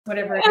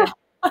whatever it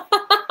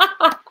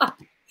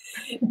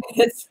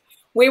is.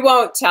 We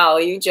won't tell.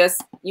 You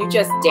just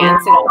dance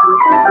it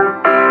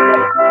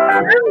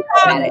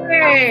on.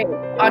 Okay.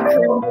 On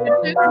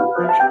Coronakitchen.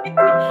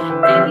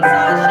 And he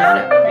saw a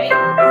shadow, right?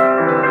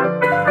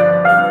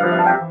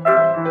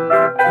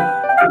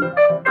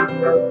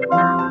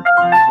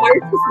 I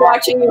was just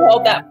watching you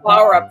hold that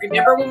flower up.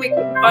 Remember when we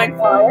couldn't find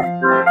flour?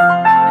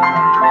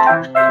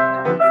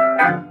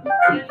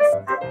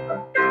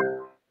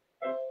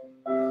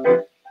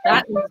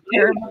 That is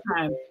terrible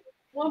time.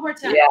 One more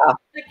time. Yeah.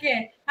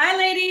 Okay. Hi,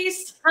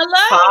 ladies. Hello.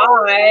 Hi. How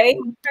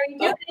are you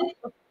doing?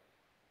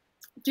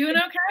 Doing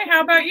okay.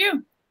 How about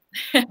you?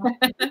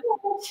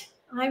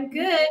 I'm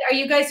good. Are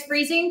you guys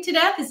freezing to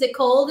death? Is it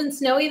cold and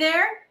snowy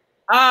there?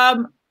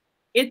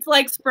 It's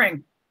like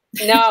spring.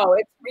 No,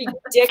 it's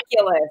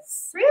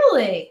ridiculous.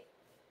 Really?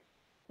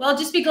 Well,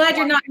 just be glad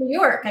you're not in New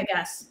York, I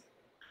guess.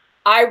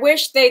 I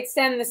wish they'd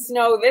send the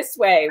snow this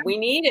way. We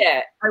need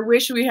it. I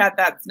wish we had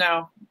that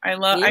snow. I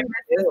miss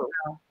the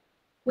snow.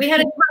 We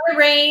had a ton of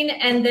rain,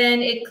 and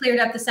then it cleared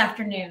up this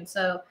afternoon.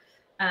 So,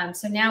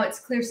 so now it's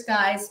clear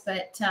skies.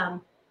 But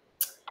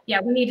yeah,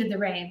 we needed the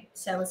rain,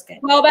 so it was good.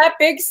 Well, that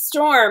big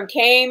storm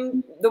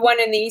came. The one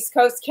in the East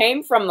Coast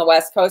came from the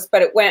West Coast,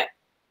 but it went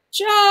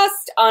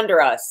just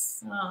under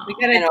us. Oh. We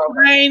got a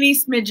tiny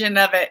smidgen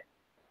of it.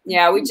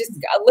 Yeah, we just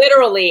got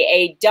literally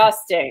a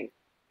dusting.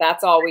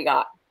 That's all we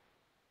got.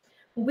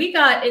 We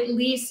got at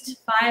least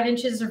 5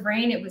 inches of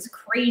rain. It was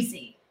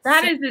crazy.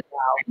 That is it.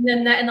 And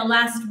then in the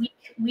last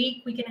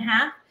week and a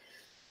half.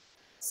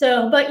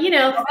 So, but you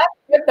know, well, that's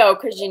good though,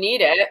 because you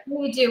need it.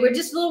 We do. We're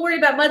just a little worried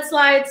about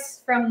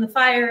mudslides from the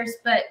fires,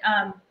 but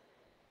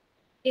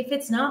if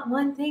it's not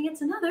one thing,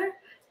 it's another.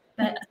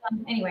 But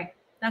anyway,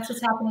 that's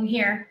what's happening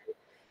here.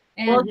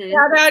 And well,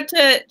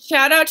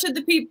 shout out to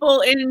the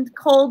people in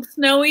cold,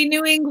 snowy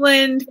New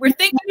England. We're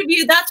thinking of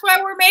you. That's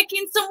why we're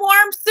making some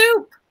warm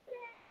soup.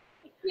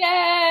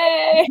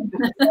 Yay!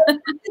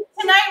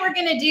 Tonight we're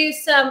going to do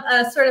some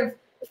sort of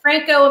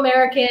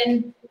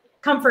Franco-American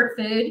comfort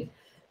food.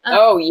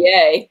 Oh,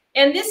 yay.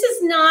 And this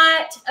is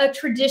not a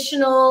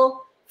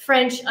traditional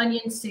French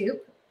onion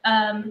soup,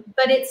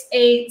 but it's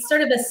a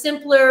sort of a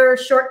simpler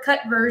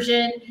shortcut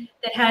version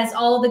that has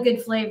all the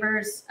good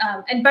flavors.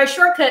 And by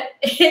shortcut,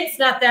 it's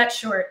not that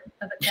short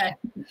of a cut,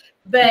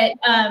 but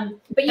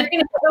you're going to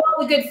get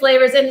all the good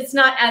flavors, and it's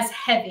not as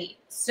heavy.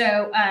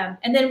 So,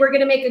 and then we're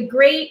going to make a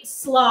great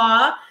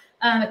slaw,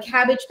 a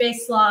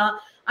cabbage-based slaw.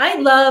 I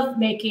love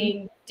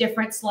making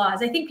different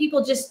slaws. I think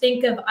people just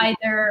think of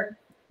either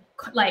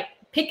like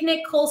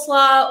picnic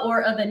coleslaw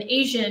or of an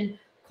Asian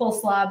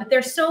coleslaw, but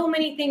there's so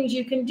many things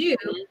you can do.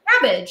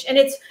 Cabbage, and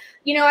it's,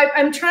 you know,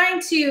 I'm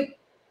trying to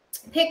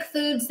pick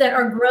foods that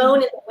are grown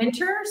in the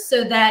winter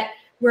so that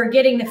we're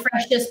getting the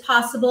freshest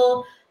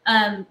possible,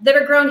 that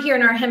are grown here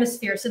in our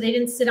hemisphere. So they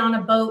didn't sit on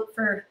a boat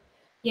for,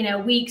 you know,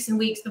 weeks and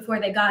weeks before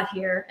they got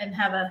here and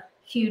have a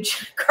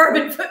huge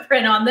carbon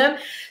footprint on them.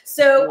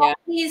 So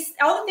yeah.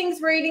 all the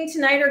things we're eating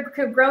tonight are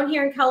grown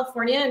here in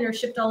California and are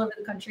shipped all over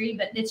the country,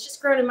 but it's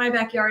just grown in my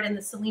backyard in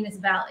the Salinas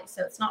Valley.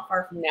 So it's not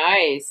far from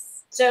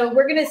Nice. So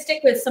we're going to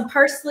stick with some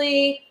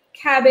parsley,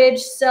 cabbage,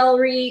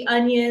 celery,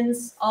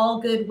 onions, all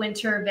good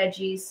winter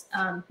veggies.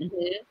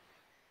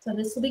 So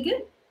this will be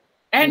good.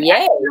 And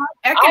yay.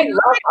 I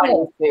love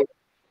onion soup.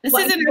 This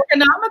is an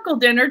economical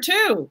dinner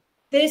too.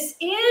 This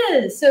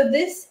is. So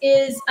this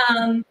is,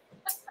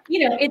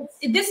 you know,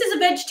 this is a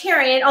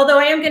vegetarian, although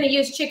I am going to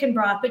use chicken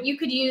broth, but you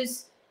could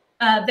use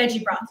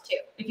veggie broth too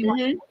if you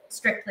want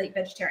strictly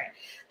vegetarian.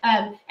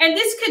 And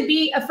this could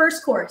be a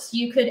first course.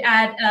 You could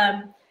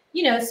add,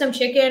 you know, some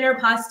chicken or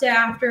pasta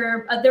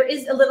after. There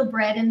is a little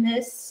bread in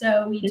this,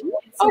 so we do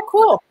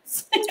cool.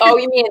 Oh,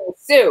 you mean the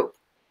soup?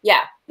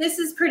 Yeah. This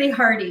is pretty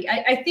hearty.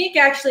 I think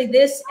actually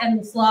this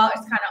and the slaw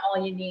is kind of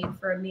all you need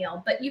for a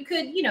meal. But you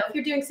could, you know, if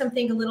you're doing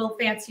something a little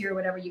fancier or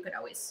whatever, you could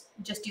always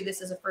just do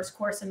this as a first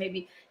course and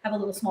maybe have a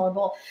little smaller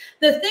bowl.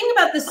 The thing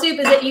about the soup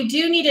is that you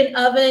do need an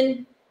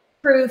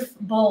oven-proof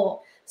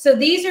bowl. So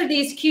these are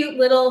these cute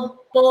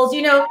little bowls,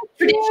 you know,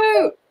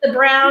 traditionally the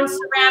brown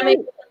ceramic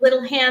with a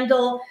little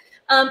handle.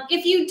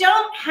 If you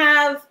don't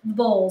have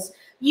bowls,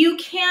 you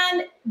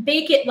can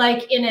bake it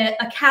like in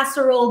a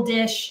casserole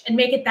dish and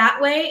make it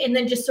that way, and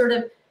then just sort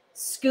of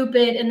scoop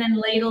it and then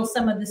ladle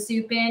some of the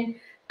soup in.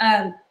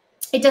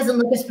 It doesn't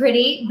look as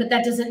pretty, but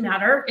that doesn't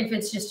matter if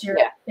it's just your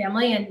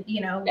family and,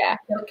 you know,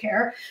 don't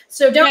care.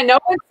 So don't.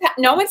 Yeah,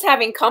 no one's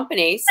having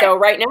company. So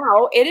right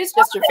now it is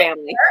just your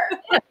family.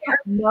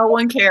 No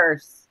one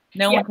cares.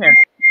 No one cares.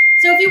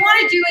 So if you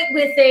want to do it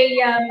with a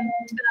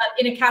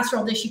in a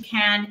casserole dish, you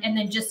can, and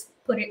then just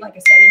put it, like I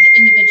said, into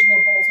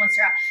individual bowls once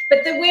they're out.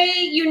 But the way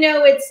you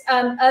know it's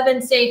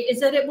oven safe is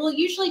that it will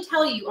usually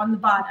tell you on the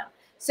bottom.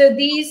 So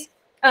these,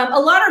 a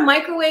lot are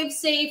microwave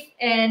safe,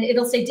 and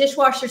it'll say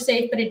dishwasher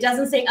safe, but it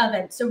doesn't say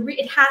oven. So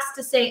it has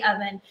to say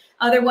oven.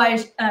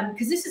 Otherwise,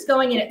 because this is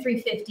going in at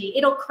 350,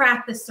 it'll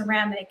crack the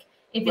ceramic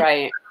if it's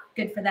not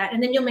good for that.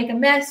 And then you'll make a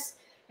mess,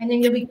 and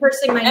then you'll be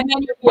cursing my. And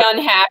then you'll be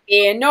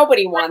unhappy, and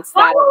nobody wants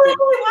that. Oh,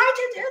 why'd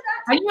you do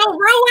that? And you'll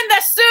ruin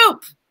the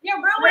soup. Yeah,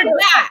 ruin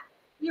that.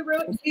 You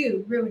ruined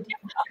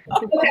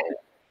okay.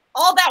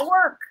 All that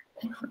work.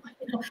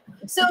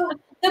 So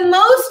the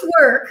most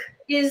work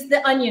is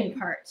the onion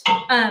part.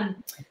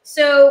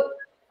 So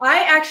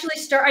I actually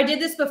I did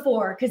this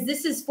before because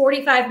this is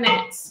 45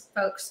 minutes,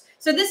 folks.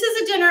 So this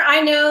is a dinner.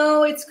 I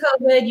know it's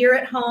COVID. You're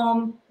at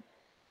home.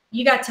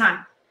 You got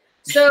time.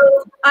 So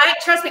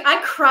trust me,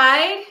 I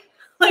cried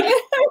like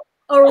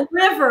a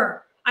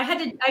river.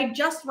 I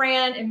just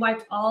ran and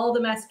wiped all the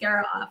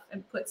mascara off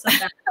and put some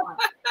back on.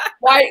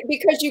 Why?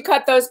 Because you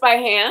cut those by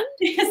hand?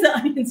 Because the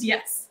onions,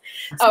 yes.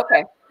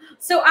 Okay.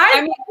 So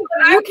I mean,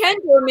 you can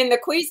do them in the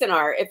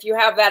Cuisinart if you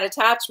have that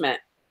attachment.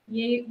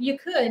 You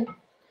could,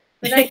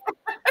 but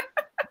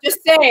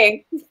just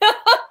saying.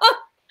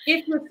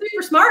 If you're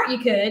super smart, you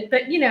could,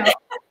 but you know,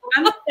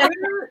 I'm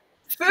food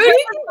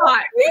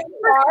smart.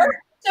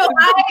 So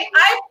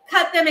I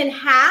cut them in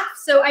half.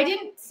 So I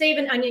didn't save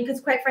an onion because,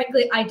 quite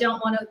frankly, I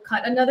don't want to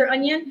cut another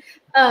onion.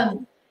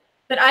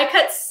 But I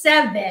cut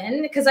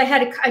 7 because I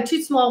had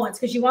 2 small ones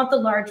because you want the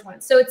large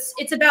ones. So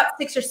it's about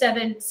 6 or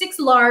 7, 6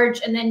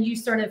 large, and then you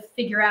sort of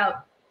figure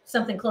out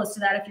something close to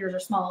that if yours are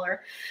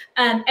smaller.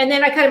 And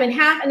then I cut them in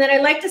half, and then I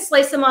like to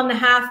slice them on the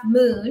half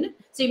moon.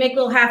 So you make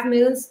little half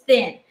moons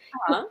thin.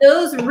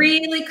 Those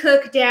really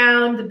cook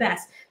down the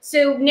best.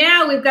 So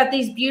now we've got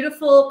these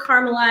beautiful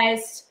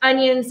caramelized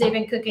onions. They've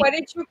been cooking. What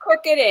did you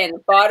cook it in?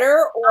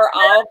 Butter or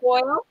olive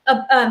oil?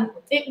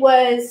 It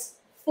was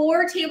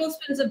 4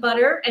 tablespoons of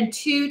butter and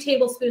 2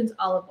 tablespoons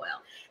olive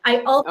oil.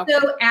 I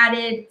also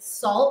added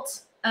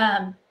salt.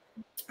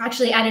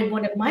 Actually added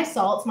one of my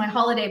salts, my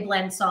holiday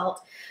blend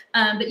salt.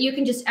 But you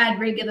can just add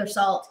regular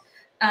salt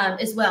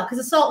as well, because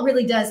the salt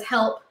really does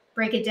help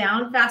break it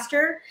down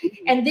faster.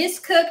 And this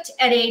cooked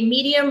at a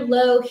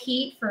medium-low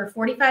heat for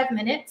 45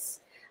 minutes.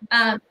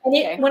 And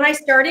when I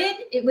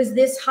started, it was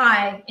this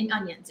high in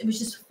onions. It was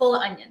just full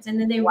of onions. And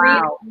then they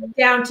reduced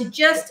down to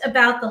just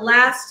about the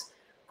last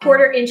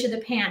 1/4 inch of the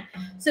pan.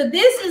 So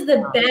this is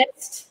the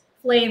best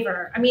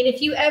flavor. I mean,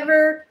 if you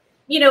ever,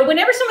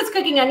 whenever someone's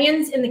cooking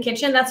onions in the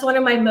kitchen, that's one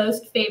of my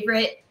most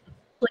favorite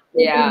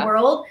flavors in the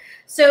world.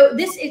 So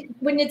this is,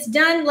 when it's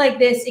done like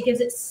this, it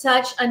gives it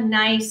such a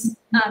nice,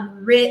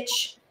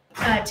 rich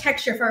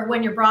texture for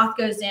when your broth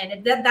goes in.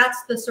 And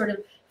that's the sort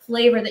of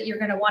flavor that you're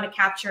going to want to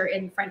capture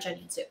in French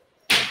onion soup.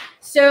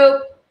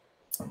 So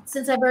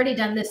since I've already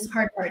done this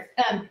hard part,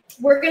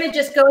 we're going to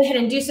just go ahead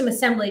and do some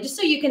assembly just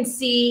so you can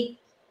see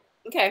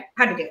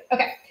how to do it.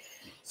 Okay.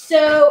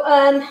 So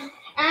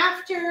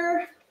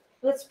after,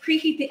 let's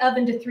preheat the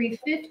oven to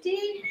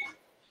 350.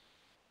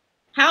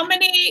 How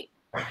many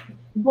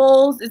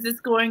bowls is this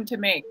going to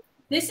make?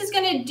 This is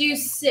going to do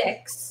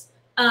 6.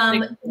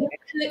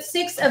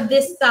 6 of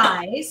this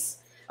size.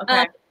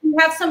 Okay. You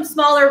have some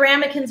smaller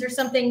ramekins or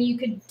something, you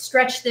could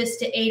stretch this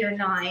to 8 or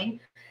 9.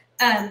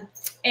 And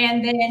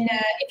then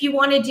if you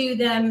want to do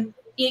them,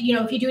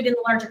 if you do it in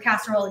the larger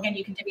casserole, again,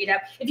 you can divvy it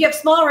up. If you have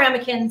small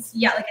ramekins,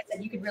 like I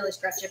said, you could really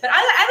stretch it. But I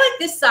like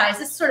this size.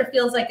 This sort of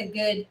feels like a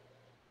good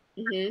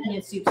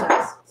onion soup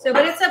size. So,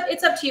 but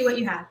it's up to you what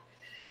you have.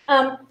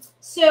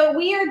 So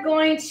we are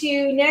going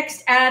to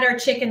next add our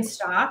chicken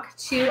stock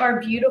to our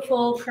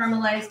beautiful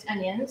caramelized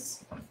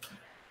onions.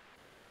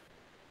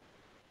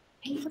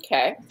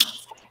 Okay.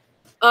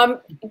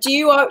 Do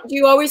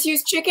you always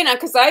use chicken?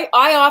 Because I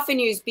often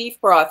use beef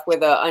broth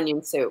with an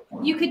onion soup.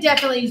 You could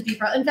definitely use beef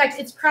broth. In fact,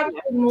 it's probably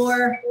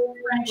more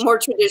French, more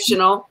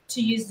traditional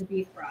to use the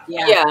beef broth.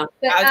 Yeah.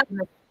 But,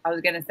 I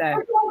was gonna say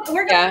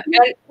we're gonna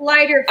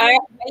lighter. I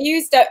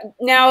used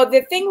now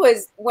the thing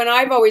was, when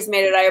I've always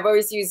made it, I've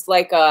always used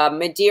like a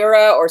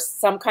Madeira or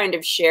some kind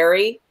of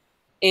sherry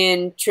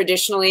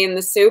traditionally in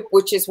the soup,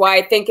 which is why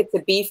I think it's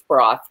a beef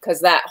broth, because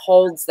that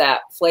holds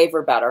that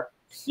flavor better.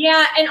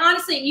 Yeah, and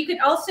honestly, you could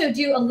also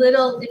do a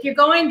little, if you're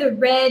going the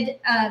red,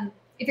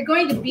 if you're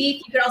going to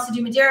beef, you could also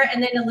do Madeira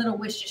and then a little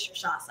Worcestershire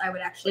sauce, I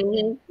would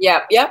actually.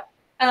 Yep.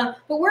 But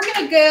we're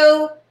going to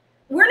go,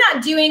 we're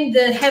not doing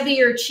the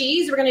heavier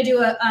cheese. We're going to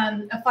do a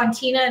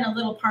fontina and a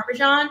little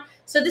Parmesan.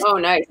 So this,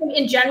 nice.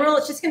 In general,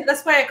 it's just going to,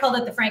 that's why I called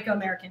it the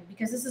Franco-American,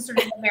 because this is sort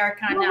of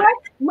Americana. Well,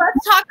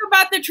 let's talk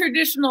about the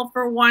traditional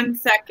for 1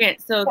 second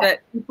so that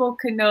people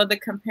can know the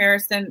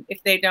comparison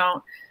if they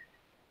don't.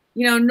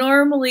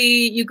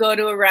 Normally you go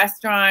to a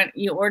restaurant,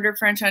 you order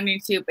French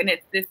onion soup, and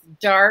it's this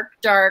dark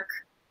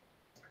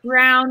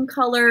brown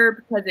color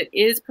because it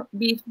is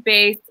beef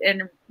based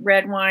and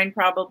red wine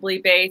probably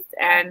based,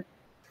 and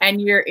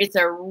it's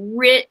a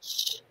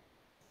rich,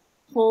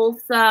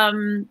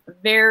 wholesome,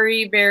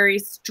 very, very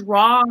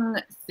strong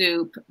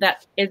soup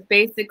that is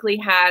basically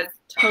has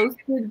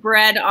toasted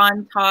bread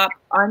on top,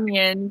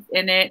 onions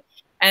in it,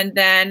 and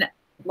then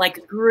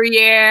like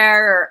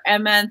Gruyere or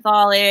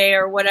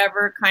Emmentaler or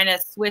whatever kind of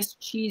Swiss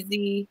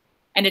cheesy,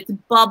 and it's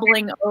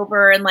bubbling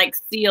over and like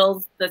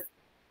seals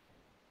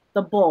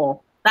the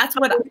bowl. That's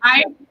what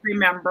I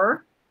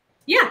remember.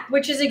 Yeah,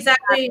 which is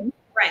exactly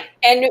right.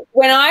 And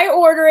when I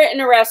order it in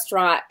a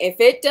restaurant, if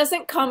it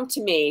doesn't come to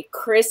me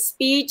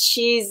crispy,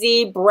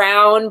 cheesy,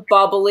 brown,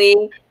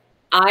 bubbly,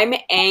 I'm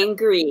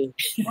angry.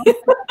 He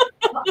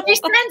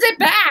sends it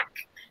back.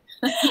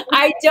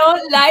 I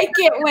don't like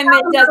it when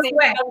it doesn't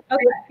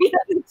okay.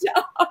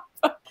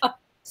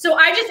 So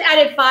I just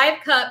added 5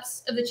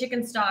 cups of the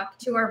chicken stock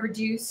to our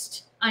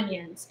reduced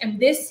onions, and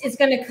this is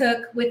going to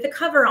cook with the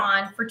cover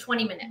on for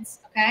 20 minutes.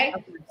 Okay.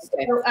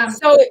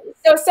 So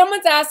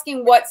someone's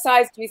asking, what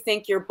size do you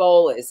think your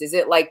bowl is? Is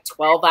it like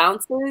 12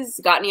 ounces?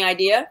 Got any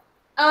idea?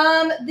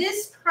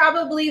 This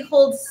probably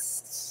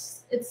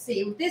holds, let's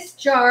see, this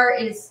jar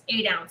is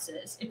 8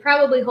 ounces. It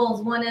probably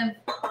holds one of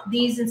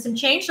these and some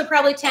change, so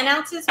probably 10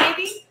 ounces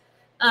maybe.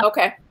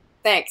 Okay,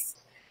 thanks.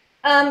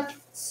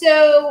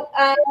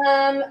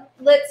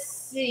 Let's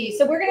see.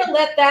 So we're going to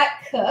let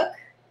that cook.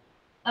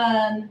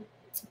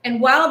 And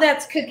while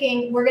that's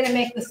cooking, we're going to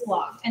make the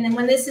slaw. And then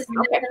when this is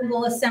done,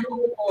 we'll assemble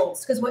the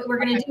bowls. Because what we're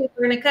going to do is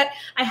we're going to cut.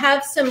 I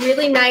have some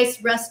really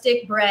nice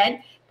rustic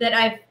bread that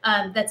I've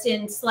that's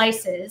in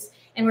slices.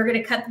 And we're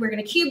going to cut. We're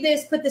going to cube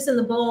this, put this in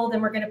the bowl.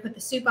 Then we're going to put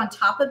the soup on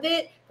top of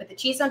it, put the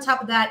cheese on top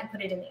of that, and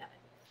put it in the oven.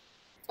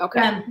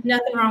 Okay.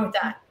 Nothing wrong with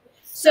that.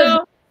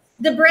 So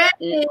the bread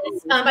is.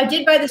 I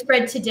did buy this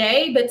bread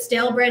today, but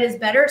stale bread is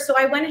better. So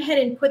I went ahead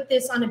and put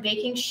this on a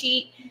baking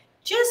sheet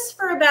just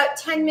for about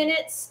 10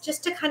 minutes,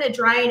 just to kind of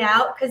dry it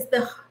out, because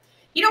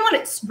you don't want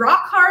it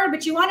rock hard,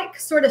 but you want it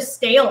sort of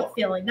stale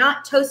feeling,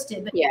 not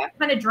toasted, but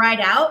kind of dried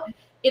out.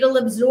 It'll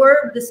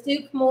absorb the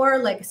soup more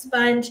like a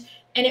sponge,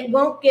 and it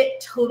won't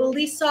get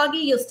totally soggy.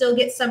 You'll still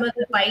get some of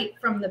the bite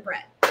from the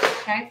bread.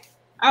 Okay.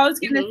 I was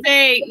going to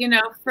say, you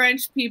know,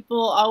 French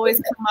people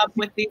always come up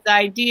with these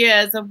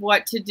ideas of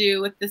what to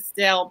do with the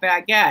stale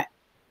baguette.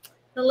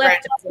 The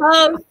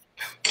leftovers.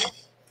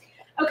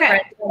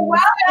 Okay.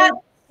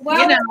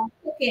 While that's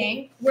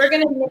cooking, we're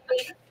gonna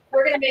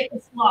make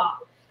the slaw.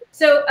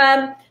 So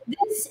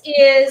this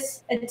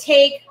is a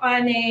take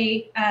on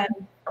a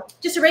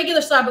just a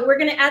regular slaw, but we're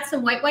gonna add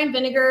some white wine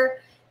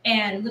vinegar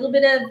and a little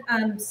bit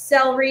of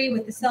celery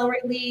with the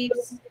celery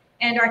leaves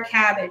and our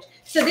cabbage.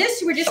 So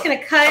this we're just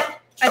gonna cut.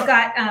 I've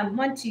got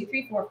 1, 2,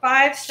 3, 4,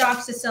 5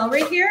 stalks of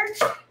celery here.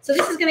 So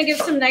this is gonna give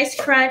some nice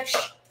crunch.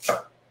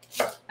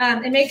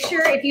 And make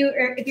sure if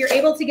you're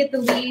able to get the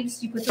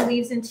leaves, you put the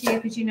leaves in too,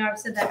 because you know I've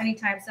said that many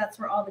times. That's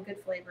where all the good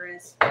flavor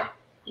is. I'm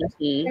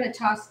gonna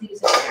toss these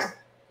in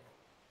there.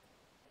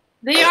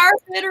 They are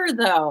bitter,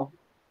 though.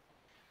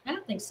 I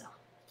don't think so.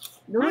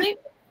 Really?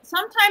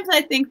 Sometimes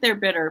I think they're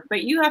bitter,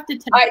 but you have to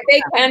tell.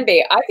 They can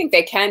be. I think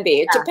they can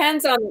be. It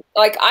depends on.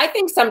 Like, I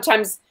think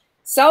sometimes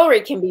celery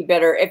can be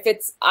bitter. If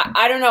it's,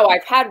 I don't know.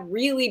 I've had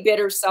really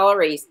bitter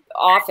celery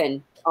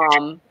often.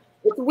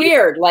 It's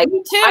weird. Like,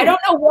 I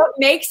don't know what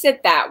makes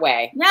it that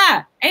way.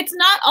 Yeah, it's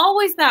not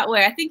always that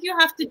way. I think you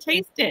have to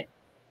taste it.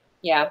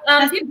 Yeah.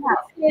 People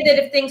say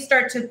that if things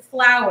start to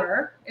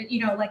flower,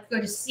 you know, like go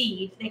to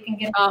seed, they can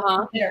get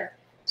bitter.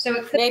 So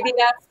it could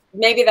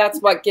maybe that's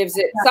what gives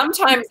it.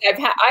 Sometimes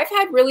I've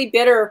had really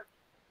bitter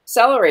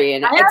celery,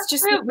 and it's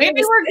just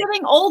maybe we're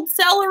getting old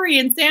celery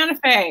in Santa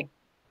Fe.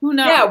 Who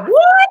knows? Yeah.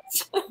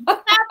 What?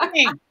 What's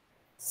happening?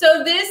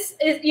 So this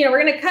is, you know,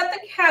 we're going to cut the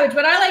cabbage.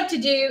 What I like to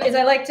do is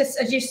I like to,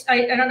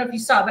 I don't know if you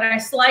saw, but I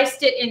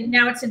sliced it in,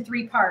 now it's in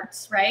 3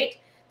 parts, right?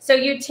 So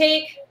you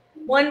take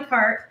 1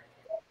 part,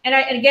 and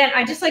again,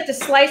 I just like to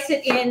slice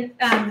it in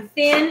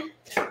thin.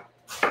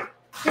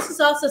 This is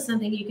also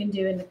something you can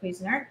do in the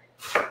Cuisinart.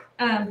 I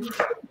find in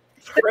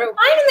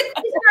the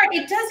Cuisinart,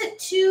 it does it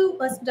too.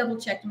 Let's double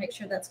check to make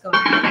sure that's going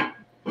on.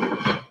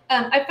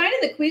 I find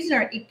in the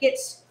Cuisinart, it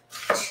gets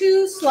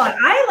too slaw.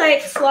 I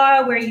like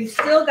slaw where you've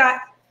still got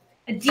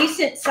a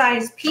decent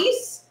sized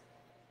piece.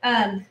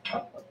 Okay,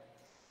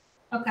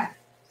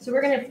 so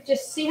we're gonna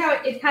just see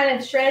how it kind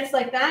of shreds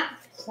like that.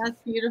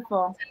 That's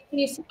beautiful. Can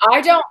you see?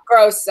 I don't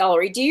grow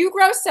celery. Do you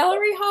grow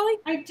celery, Holly?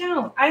 I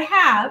don't. I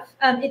have.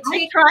 I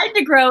tried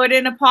to grow it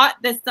in a pot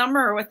this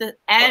summer with the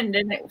end,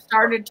 and it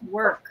started to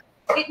work.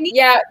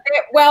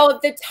 Well,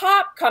 the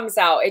top comes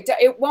out.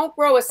 It won't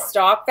grow a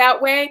stalk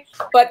that way,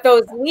 but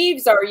those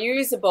leaves are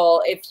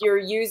usable if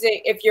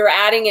you're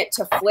adding it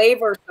to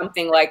flavor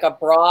something like a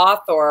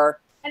broth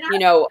or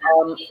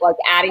like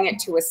adding it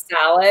to a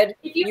salad.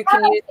 It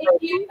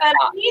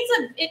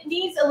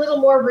needs a little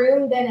more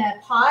room than a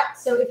pot.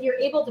 So if you're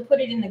able to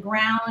put it in the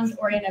ground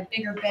or in a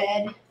bigger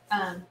bed,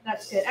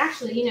 that's good.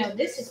 Actually, you know,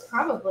 this is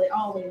probably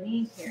all we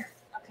need here.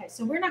 Okay,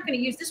 so we're not going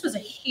to use. This was a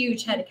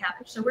huge head of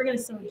cabbage, so we're going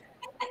to save it.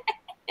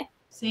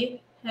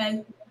 See,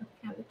 head of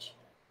cabbage.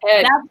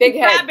 That's big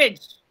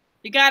cabbage.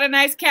 You got a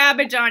nice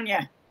cabbage on you.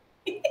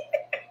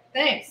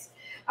 Thanks.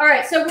 All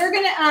right, so we're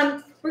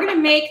gonna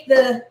make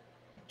the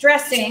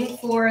dressing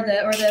for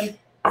the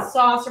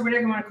sauce or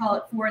whatever you want to call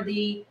it for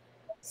the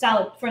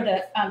salad for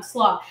the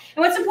slaw.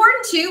 And what's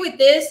important too with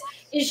this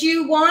is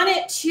you want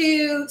it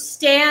to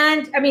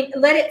stand. I mean,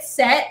 let it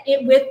set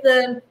it with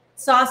the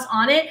sauce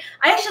on it.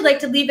 I actually like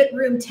to leave it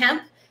room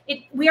temp.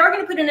 We are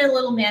going to put in a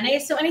little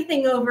mayonnaise, so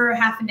anything over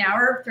half an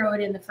hour, throw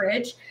it in the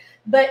fridge.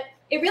 But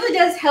it really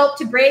does help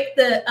to break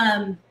the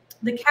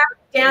cabbage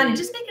down and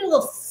just make it a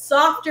little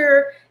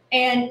softer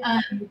and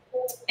a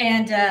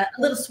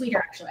little sweeter,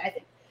 actually, I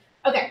think.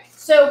 Okay,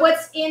 so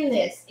what's in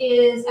this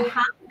is a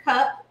 1/2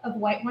 cup of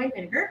white wine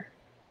vinegar.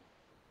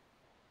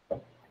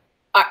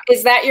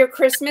 Is that your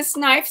Christmas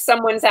knife?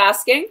 Someone's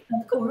asking.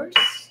 Of course.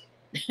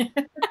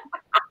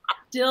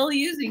 Still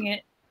using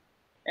it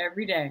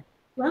every day.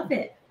 Love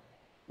it.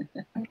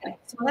 Okay,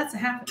 so that's a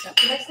half a cup.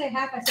 Did I say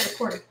half? I said a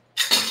quarter.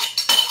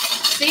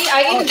 See,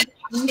 I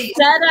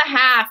said a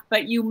half,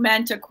 but you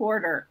meant a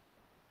quarter.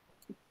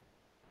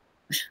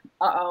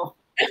 Uh-oh.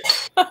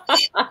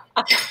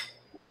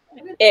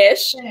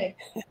 Ish. It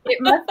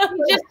must be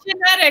just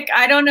genetic.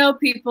 I don't know,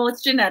 people.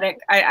 It's genetic.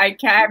 I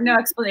have no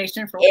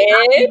explanation for what's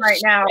happening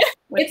right now.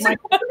 It's a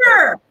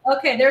quarter.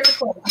 Okay, there's a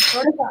quarter.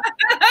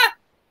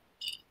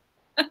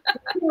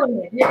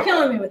 You're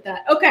killing me with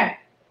that. Okay.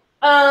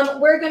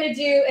 We're going to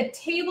do a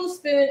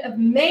tablespoon of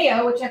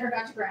mayo, which I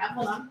forgot to grab.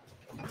 Hold on.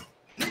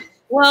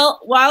 Well,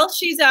 while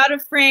she's out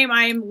of frame,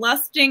 I am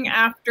lusting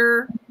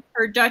after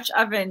her Dutch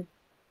oven.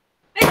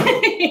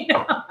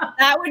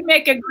 That would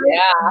make a great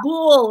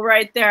boule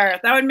right there.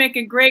 That would make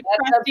a great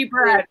crusty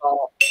bread.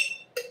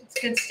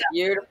 It's good stuff.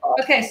 Beautiful.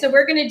 Okay, so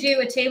we're going to do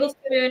a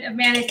tablespoon of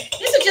mayonnaise.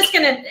 This is just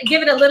going to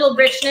give it a little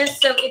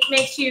richness, so it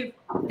makes you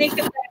think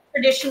of that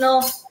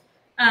traditional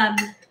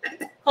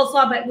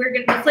coleslaw, but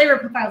the flavor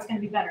profile is going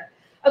to be better.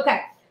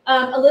 Okay,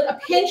 a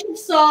pinch of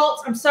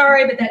salt. I'm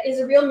sorry, but that is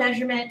a real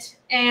measurement,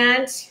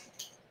 and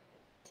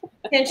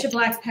a pinch of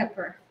black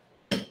pepper.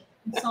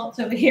 Salt's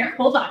over here.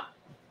 Hold on.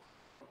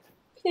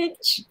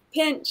 Pinch,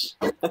 pinch.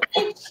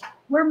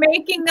 We're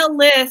making a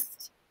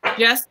list,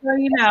 just so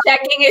you know.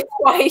 Checking it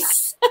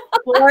twice.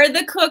 For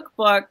the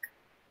cookbook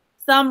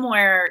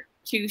somewhere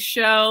to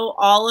show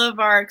all of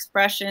our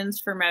expressions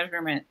for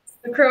measurements.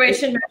 The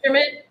Croatian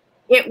measurement?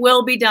 It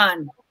will be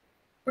done.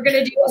 We're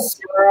going to do a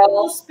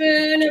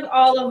tablespoon of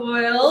olive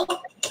oil. Go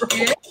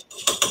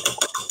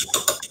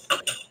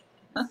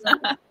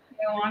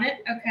on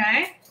it.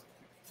 Okay.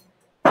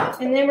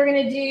 And then we're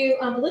going to do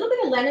a little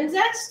bit of lemon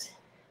zest.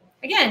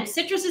 Again,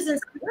 citrus is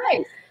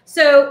inside.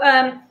 So,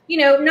 you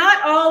know,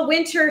 not all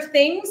winter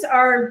things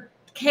are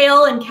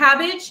kale and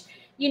cabbage.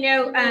 You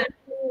know,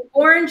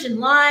 orange and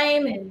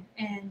lime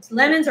and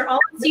lemons are all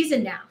in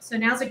season now. So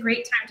now's a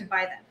great time to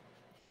buy them.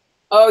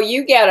 Oh,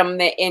 you get them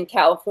in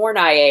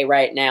California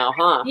right now,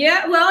 huh?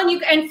 Yeah, well,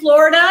 and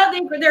Florida,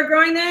 they're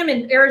growing them,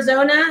 in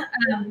Arizona.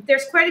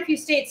 There's quite a few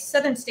states,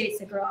 southern states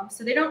that grow them,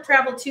 so they don't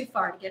travel too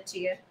far to get to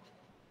you.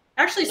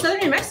 Actually, southern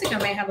New Mexico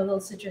may have a little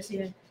citrus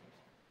even.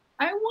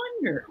 I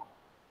wonder.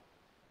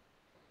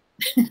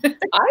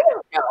 I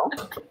don't know.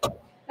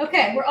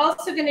 Okay, we're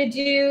also going to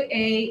do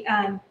a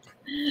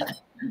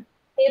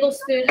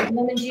tablespoon of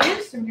lemon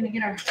juice. So we're going to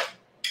get our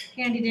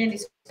handy dandy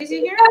squeezy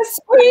here.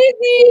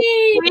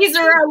 Squeezy!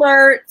 Squeezer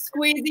alert!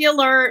 Squeezy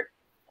alert!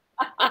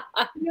 You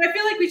know, I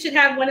feel like we should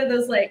have one of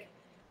those like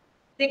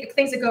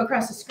things that go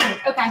across the screen.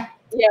 Okay.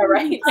 Yeah,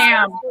 right.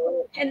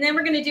 And then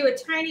we're going to do a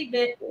tiny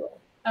bit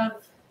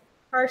of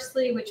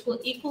parsley, which will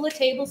equal a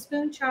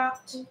tablespoon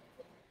chopped.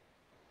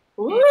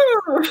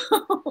 Ooh.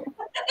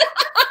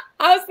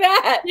 How's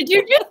that? Did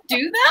you just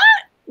do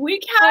that? We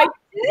have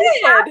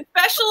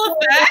special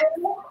effects.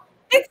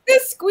 It's the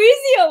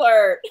squeezy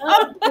alert.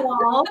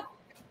 Oh,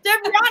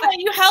 Debrianna,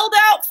 you held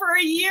out for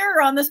a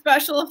year on the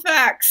special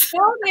effects.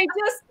 No,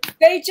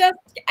 they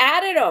just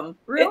added them.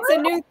 Really? It's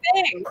a new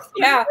thing.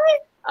 Yeah.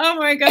 Oh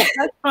my gosh,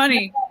 that's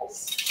funny.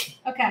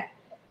 Okay.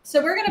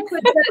 So we're going to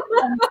put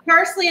the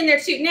parsley in there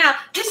too. Now,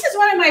 this is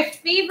one of my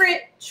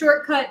favorite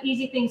shortcut,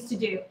 easy things to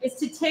do, is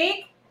to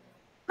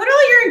put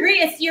all your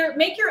ingredients,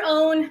 make your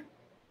own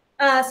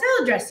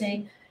salad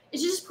dressing,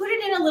 is just put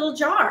it in a little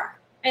jar.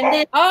 And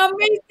then a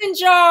mason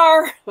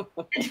jar.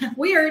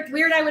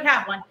 weird, I would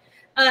have one.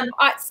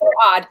 So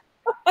odd.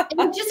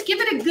 And just give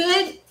it a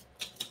good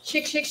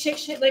shake,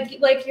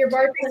 like your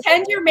bar.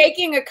 Pretend you're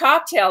making a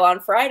cocktail on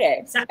Friday.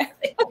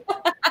 Exactly.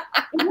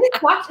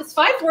 It's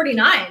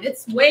 5:49.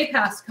 It's way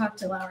past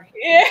cocktail hour.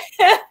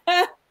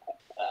 Yeah.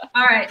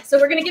 All right, so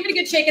we're gonna give it a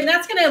good shake, and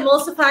that's gonna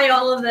emulsify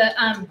all of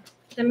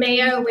the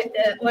mayo with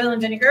the oil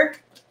and vinegar.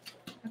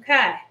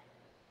 Okay.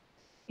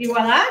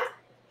 Voila.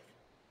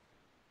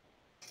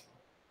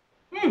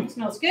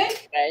 Smells good.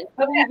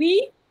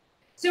 Okay.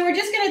 So we're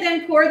just going to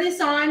then pour this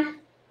on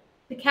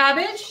the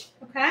cabbage,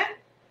 okay?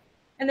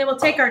 And then we'll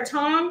take our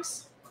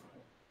tongs.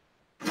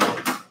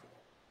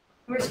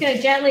 We're just going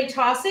to gently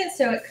toss it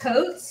so it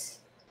coats.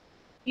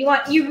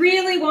 You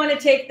really want to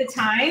take the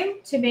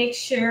time to make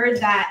sure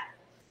that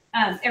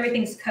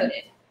everything's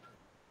coated,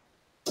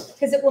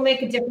 because it will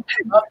make a difference.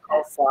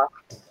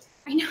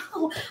 I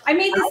know. I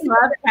made this. I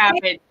love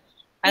cabbage.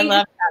 I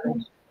love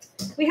cabbage.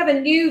 We have a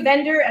new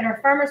vendor at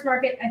our farmer's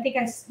market. I think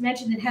I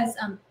mentioned it has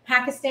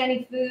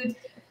Pakistani food.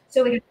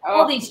 So we have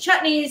all these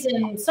chutneys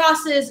and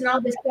sauces and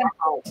all this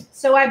stuff.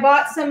 So I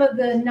bought some of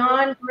the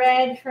naan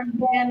bread from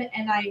them,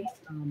 and I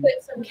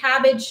put some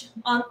cabbage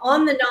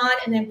on the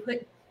naan, and then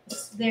put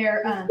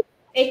their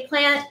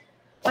eggplant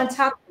on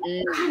top.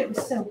 God, it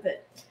was so good.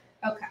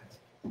 Okay.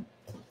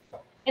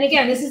 And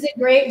again, this is a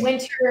great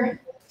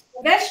winter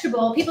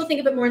vegetable. People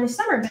think of it more in the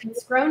summer, but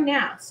it's grown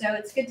now, so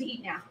it's good to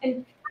eat now.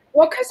 And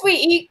Well, because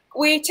we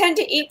tend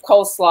to eat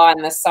coleslaw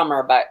in the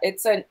summer, but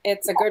it's a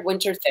good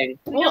winter thing.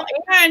 Well,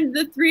 and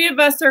the three of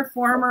us are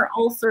former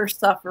ulcer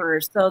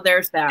sufferers, so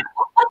there's that.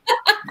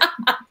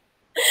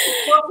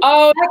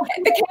 Oh,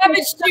 the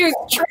cabbage juice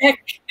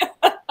trick.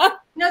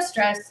 No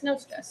stress, no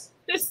stress.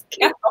 Just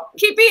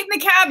keep eating the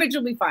cabbage,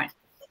 you'll be fine.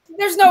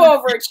 There's no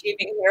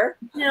overachieving here.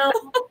 No.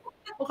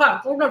 Okay,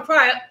 we're gonna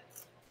try it.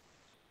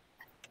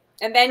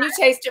 And then you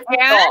taste it for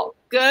fall.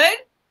 Good?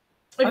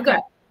 It's good.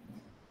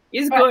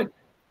 It's good.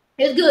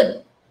 It's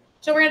good.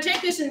 So we're gonna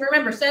take this and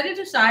remember, set it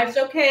aside. It's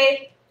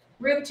okay.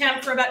 Room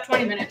temp for about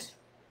 20 minutes.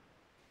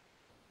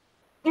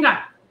 Okay.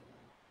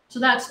 So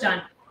that's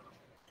done.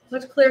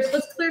 Let's clear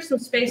some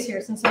space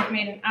here since I've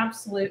made an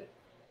absolute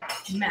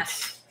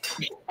mess.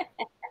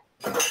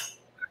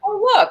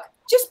 Oh look,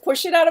 just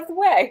push it out of the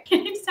way.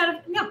 It's out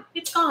of no,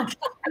 it's gone.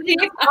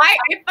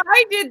 If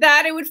I did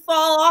that, it would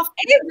fall off.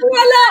 It's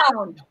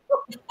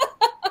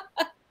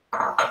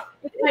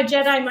my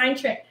Jedi mind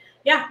trick.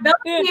 Yeah,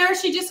 Bella's here.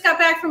 She just got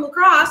back from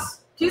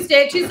lacrosse.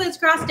 Tuesday's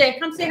lacrosse day.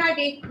 Come say hi,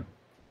 B.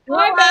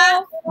 Hi,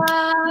 Belle.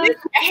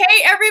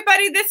 Hey,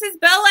 everybody, this is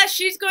Bella.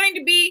 She's going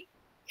to be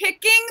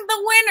picking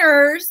the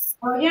winners.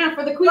 Oh, yeah,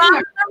 for the from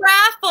the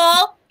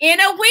raffle in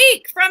a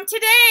week from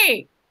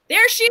today.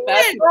 There she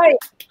is. Right.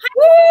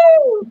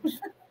 Woo!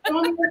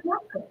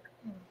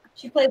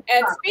 She plays.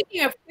 And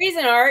speaking of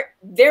Cuisinart,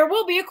 there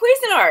will be a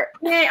Cuisinart.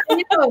 Yeah,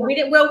 I know.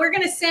 Well, we're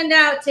going to send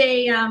out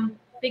a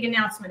big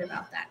announcement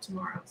about that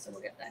tomorrow, so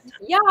we'll get that done.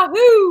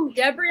 Yahoo!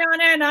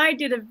 Debriana and I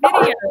did a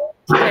video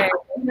today.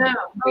 No,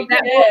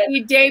 that will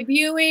be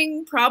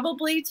debuting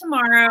probably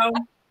tomorrow.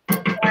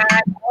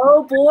 And,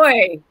 oh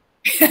boy.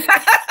 It's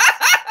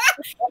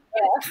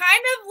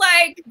kind of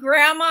like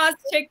grandma's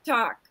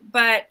TikTok,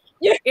 but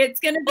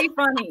it's going to be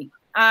funny.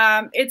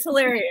 It's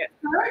hilarious.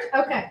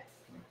 Okay.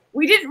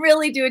 We didn't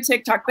really do a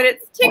TikTok, but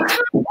it's TikTok.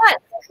 What?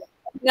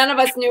 None of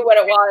us knew what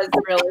it was,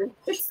 really.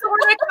 It's sort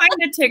of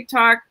kind of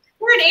TikTok.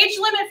 Is there an age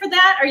limit for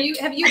that?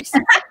 Have you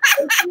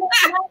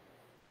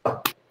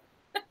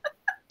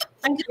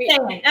I'm just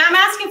saying. I'm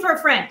asking for a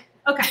friend.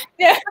 Okay.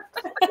 Yeah.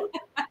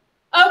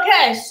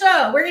 Okay,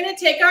 so we're gonna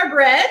take our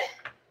bread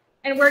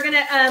and we're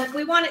gonna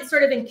we want it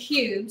sort of in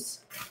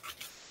cubes.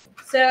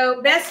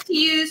 So best to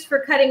use for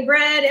cutting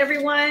bread,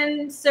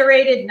 everyone,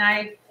 serrated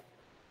knife.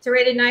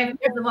 Serrated knife.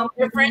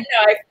 Different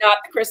knife, not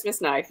the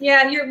Christmas knife.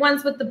 Yeah, your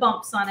ones with the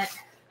bumps on it.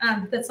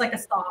 That's like a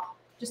saw.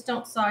 Just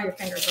don't saw your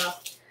fingers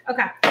off.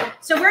 Okay,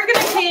 so we're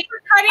gonna take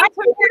cutting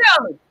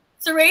tomatoes.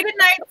 Serrated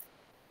knives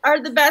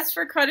are the best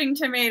for cutting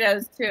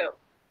tomatoes too.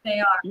 They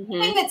are.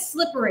 Thing that's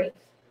slippery,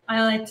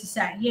 I like to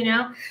say. You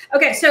know.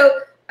 Okay, so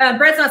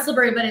bread's not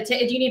slippery, but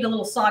you need a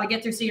little saw to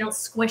get through so you don't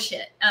squish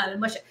it and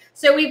mush it.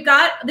 So we've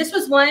got this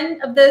was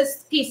one of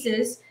those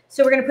pieces.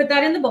 So we're gonna put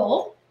that in the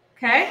bowl.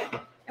 Okay,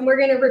 and we're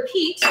gonna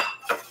repeat.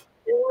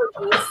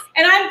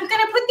 And I'm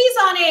gonna put these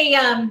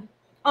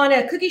on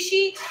a cookie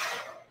sheet.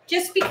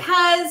 Just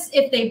because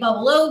if they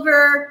bubble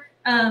over,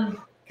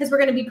 because we're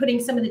going to be putting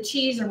some of the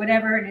cheese or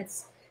whatever, and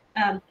it's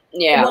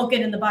it won't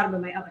get in the bottom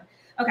of my oven.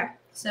 Okay,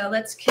 so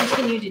let's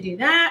continue to do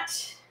that.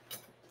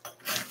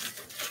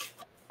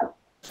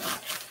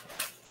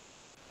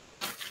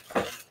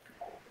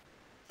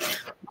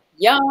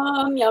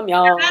 Yum, yum,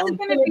 yum. That's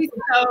going to be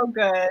so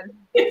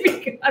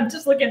good. I'm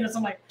just looking at this.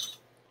 I'm like,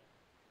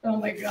 oh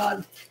my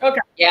God.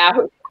 Okay. Yeah,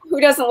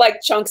 who doesn't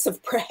like chunks of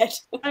bread?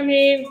 I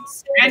mean,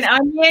 and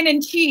onion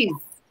and cheese.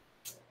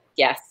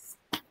 Yes.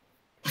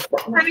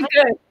 Pretty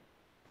good.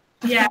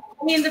 Yeah.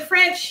 I mean, the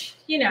French,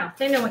 you know,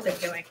 they know what they're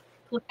doing.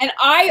 And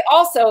I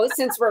also,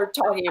 since we're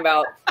talking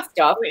about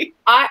stuff,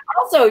 I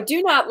also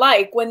do not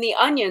like when the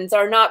onions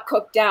are not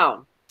cooked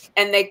down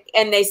and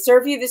they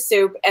serve you the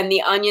soup and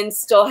the onions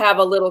still have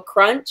a little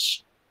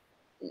crunch.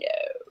 No.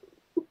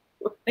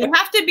 They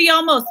have to be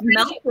almost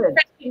melted.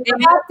 They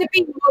have to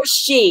be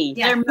mushy.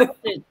 Yeah. They're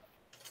melted.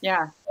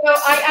 Yeah. So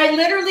I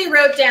literally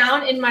wrote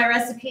down in my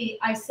recipe,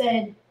 I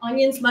said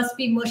onions must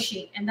be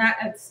mushy, and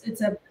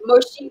it's a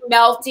mushy,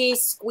 melty,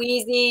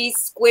 squeezy,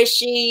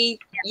 squishy.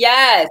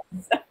 Yes.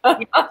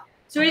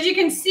 So as you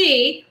can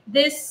see,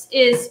 this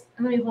is,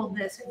 let me hold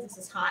this because this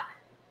is hot.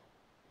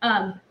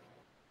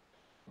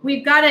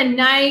 We've got a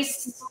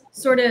nice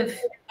sort of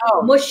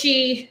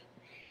mushy,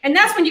 and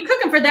that's when you cook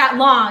them for that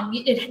long,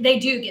 they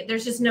do get,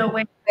 there's just no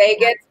way. They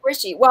get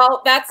squishy.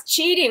 Well, that's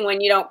cheating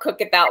when you don't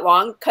cook it that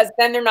long because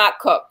then they're not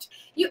cooked.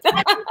 This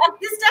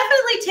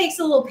definitely takes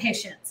a little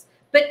patience,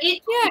 but I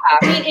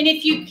mean, and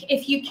if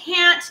you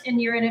can't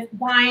and you're in a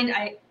bind,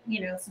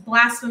 it's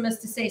blasphemous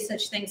to say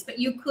such things, but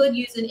you could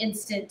use an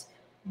instant,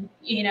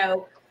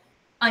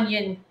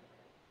 onion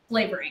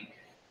flavoring,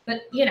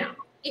 but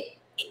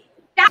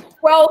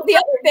well, the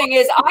other thing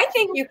is, I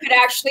think you could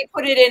actually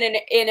put it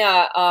in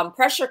a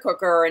pressure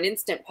cooker or an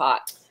Instant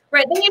Pot.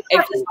 Right, then you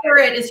have to stir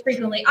it as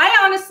frequently.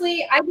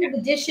 I do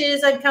the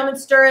dishes. I'd come and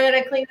stir it.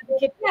 I clean up the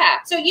kitchen. Yeah.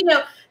 So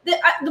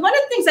one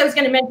of the things I was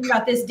going to mention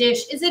about this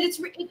dish is that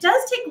it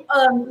does take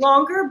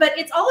longer, but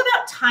it's all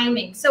about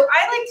timing. So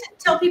I like to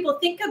tell people,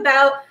 think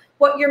about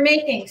what you're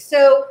making.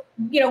 So,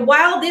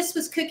 while this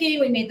was cooking,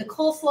 we made the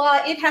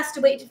coleslaw. It has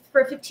to wait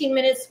for 15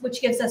 minutes,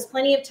 which gives us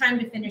plenty of time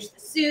to finish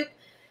the soup.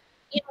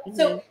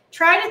 So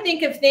try to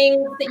think of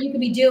things that you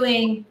could be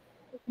doing,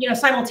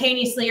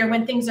 simultaneously, or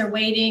when things are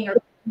waiting, or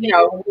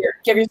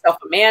give yourself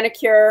a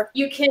manicure.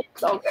 You can.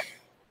 So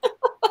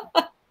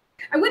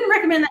I wouldn't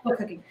recommend that for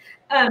cooking.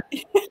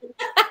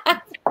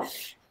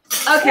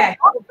 Okay.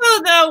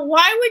 Also, though,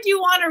 why would you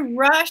want to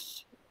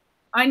rush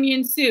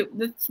onion soup?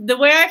 The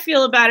way I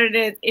feel about it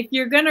is, if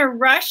you're going to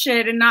rush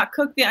it and not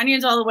cook the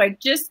onions all the way,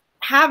 just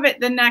have it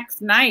the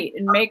next night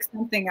and make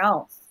something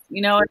else.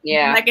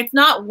 Like, it's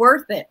not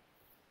worth it.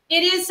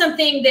 It is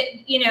something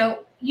that,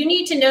 you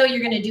need to know you're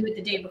going to do it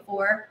the day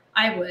before.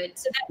 I would.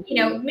 So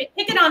that,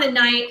 pick it on a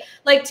night.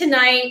 Like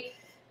tonight,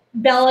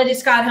 Bella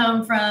just got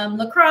home from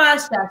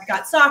lacrosse. Jack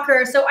got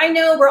soccer. So I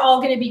know we're all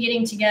going to be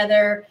getting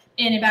together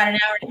in about an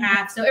hour and a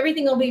half. So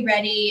everything will be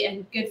ready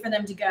and good for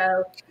them to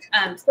go.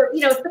 So,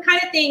 it's the kind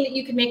of thing that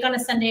you can make on a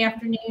Sunday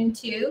afternoon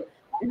too.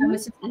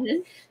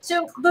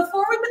 So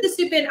before we put the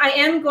soup in, I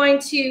am going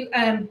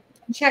to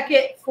check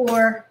it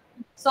for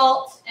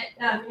salt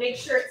and make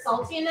sure it's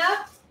salty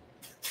enough.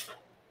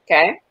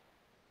 Okay.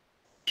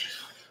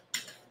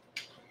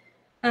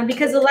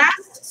 Because the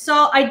last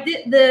salt I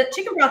did, the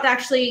chicken broth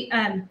actually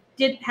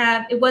did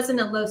have, it wasn't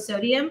a low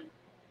sodium.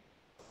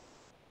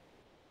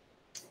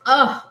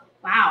 Oh,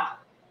 wow.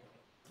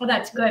 Well,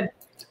 that's good.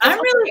 I'm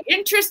really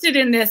interested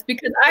in this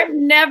because I've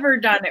never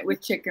done it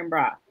with chicken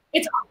broth.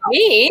 It's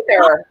me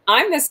either.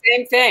 I'm the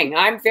same thing.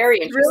 I'm very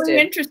interested. Really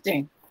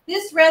interesting.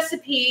 This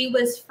recipe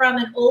was from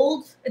an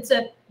old, it's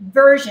a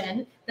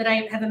version that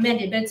I have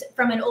amended, but it's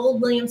from an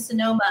old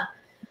Williams-Sonoma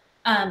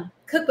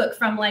cookbook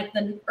from like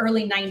the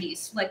early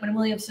 90s, like when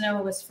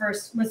Williams-Sonoma was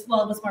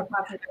more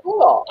popular.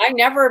 Cool. I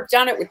never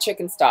done it with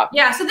chicken stock.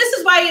 Yeah, so this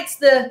is why it's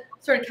the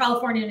sort of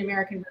Californian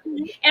American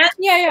version.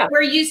 And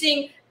we're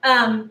using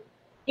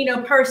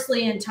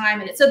parsley and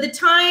thyme in it. So the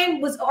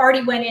thyme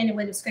already went in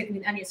when it was cooking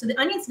with onions. So the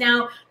onions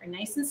now are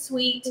nice and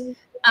sweet,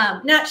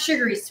 not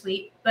sugary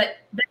sweet, but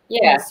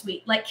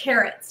sweet, like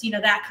carrots,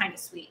 that kind of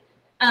sweet.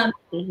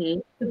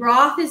 The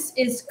broth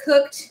is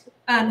cooked,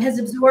 has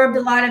absorbed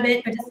a lot of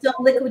it, but it's still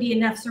liquidy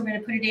enough, so we're going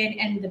to put it in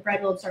and the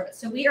bread will absorb it.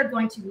 So we are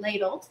going to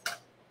ladle.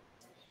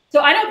 So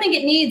I don't think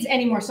it needs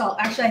any more salt.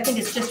 Actually, I think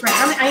it's just right.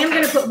 I am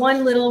going to put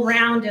one little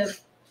round of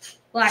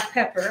black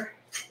pepper.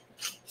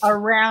 A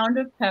round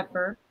of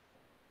pepper.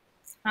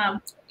 A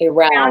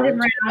round and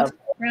round.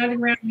 Round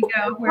and round we go.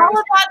 How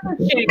about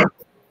the shape?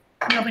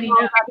 Nobody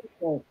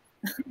knows.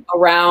 A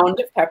round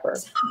of pepper.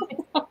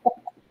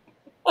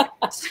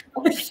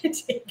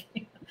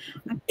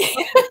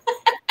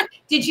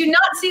 Did you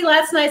not see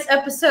last night's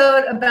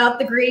episode about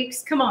the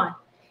Greeks? Come on.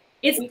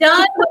 It's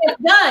done when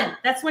it's done.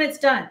 That's when it's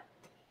done.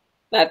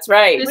 That's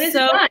right. It's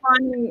so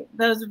funny,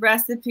 those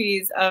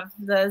recipes of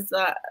those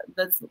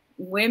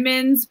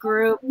women's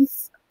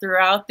groups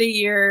throughout the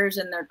years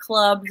and their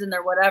clubs and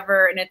their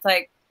whatever. And it's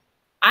like,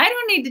 I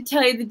don't need to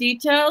tell you the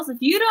details. If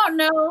you don't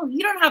know, you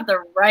don't have the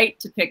right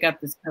to pick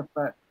up this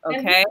cookbook.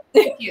 Okay.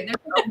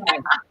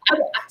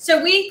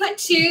 So we put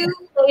 2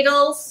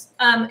 ladles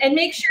and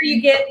make sure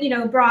you get,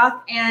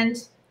 broth and,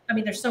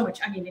 there's so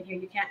much onion in here,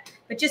 you can't,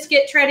 but just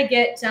try to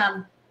get,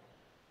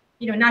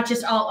 not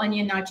just all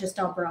onion, not just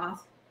all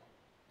broth.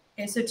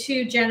 Okay. So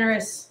 2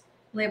 generous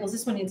labels.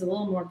 This one needs a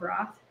little more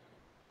broth.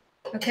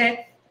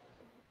 Okay.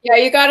 Yeah.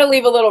 You got to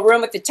leave a little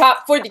room at the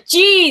top for the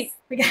cheese.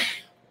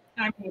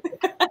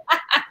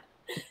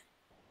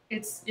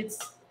 It's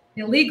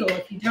illegal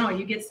if you don't.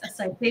 You get a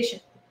citation.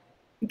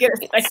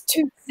 It's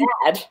too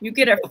sad. You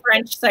get a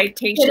French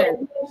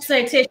citation.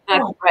 Citation.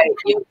 That's right.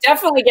 You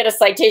definitely get a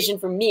citation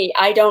from me.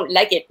 I don't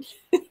like it.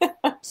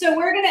 So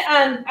we're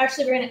gonna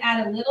we're gonna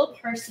add a little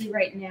parsley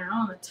right now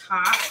on the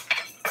top.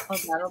 Oh,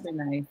 that'll be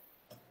nice.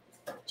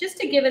 Just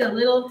to give it a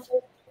little.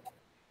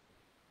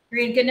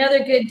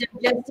 Another good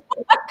digestive.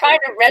 What kind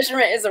of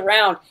measurement is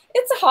around?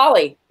 It's a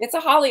holly. It's a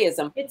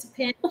hollyism. It's a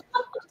pin.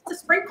 Just a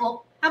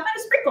sprinkle. How about a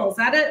sprinkle? Is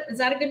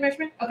that a good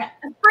measurement? Okay.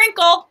 A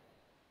sprinkle.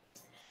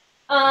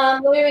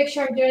 Let me make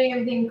sure I'm doing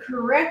everything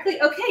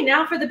correctly. Okay,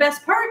 now for the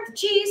best part, the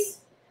cheese.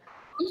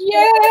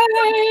 Yay!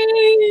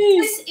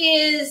 This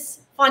is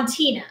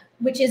Fontina,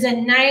 which is a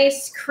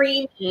nice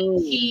creamy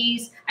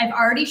cheese. I've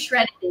already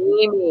shredded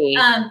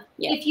it.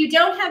 If you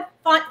don't have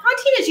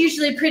Fontina is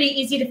usually pretty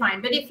easy to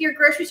find, but if your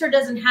grocery store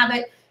doesn't have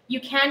it, you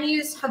can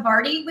use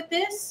Havarti with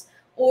this,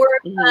 or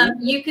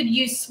you could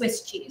use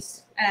Swiss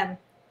cheese.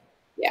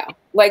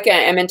 Like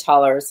an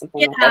Emmentaler or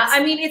something. Like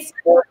that. It's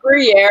or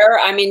Gruyere.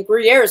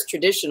 Gruyere is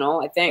traditional,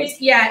 I think.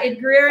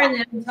 Gruyere and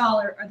the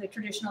Emmentaler are the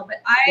traditional,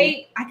 but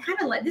I kind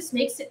of like this.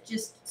 Makes it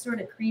just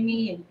sort of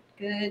creamy and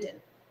good.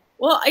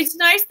 Well, it's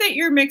nice that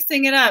you're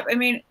mixing it up.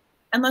 And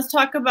let's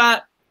talk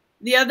about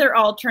the other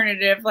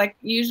alternative. Like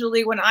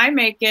usually when I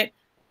make it,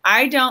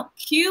 I don't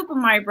cube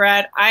my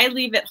bread. I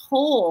leave it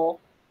whole.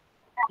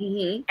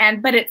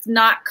 But it's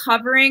not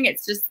covering.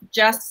 It's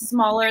just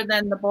smaller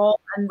than the bowl,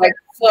 and like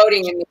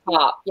floating in the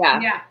top.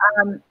 Yeah.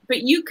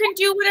 But you can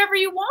do whatever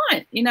you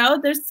want.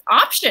 There's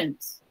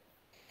options.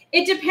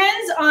 It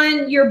depends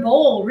on your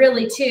bowl,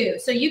 really, too.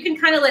 So you can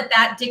kind of let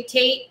that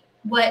dictate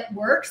what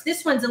works.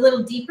 This one's a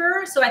little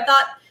deeper, so I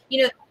thought,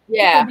 you know,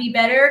 it would be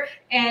better.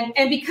 And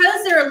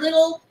because they're a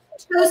little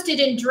toasted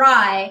and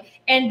dry,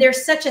 and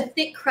there's such a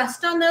thick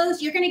crust on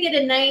those, you're going to get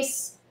a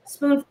nice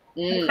spoonful.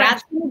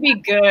 That's going to be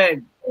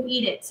good.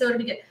 Eat it, so it'll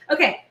be good.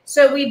 Okay,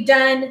 so we've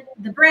done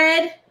the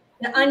bread,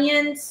 the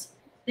onions,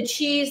 the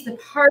cheese, the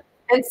parsley.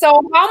 And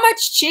so how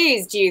much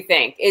cheese do you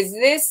think? Is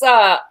this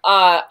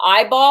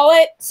eyeball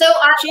it? So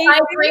I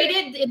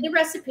graded in the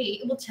recipe.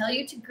 It will tell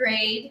you to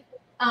grade.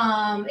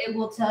 It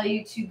will tell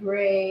you to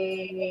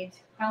grade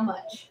how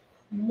much?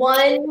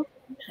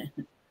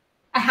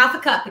 Half a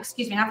cup of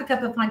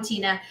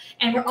Fontina.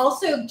 And we're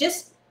also,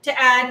 just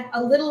to add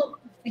a little,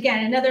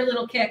 again, another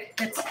little kick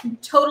that's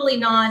totally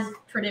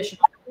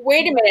non-traditional.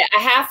 Wait a minute, a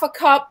half a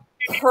cup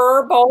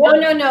per bowl?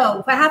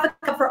 No. A half a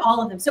cup for all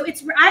of them. So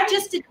I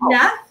just did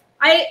enough.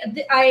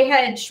 I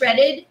had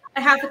shredded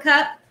a half a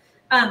cup.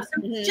 So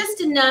it's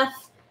just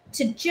enough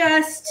to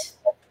just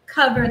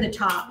cover the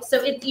top.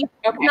 So it's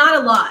not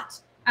a lot.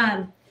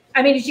 I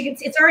mean, as you can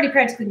see, it's already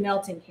practically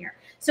melting here.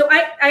 So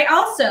I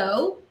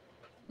also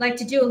like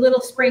to do a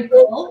little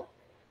sprinkle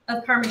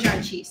of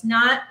Parmesan cheese.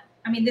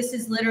 This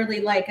is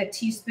literally like a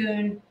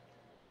teaspoon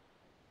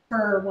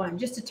per one,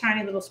 just a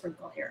tiny little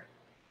sprinkle here.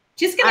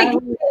 Just gonna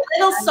get a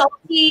little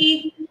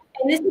salty,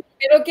 and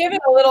it'll give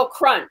it a little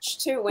crunch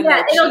too.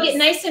 It'll get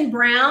nice and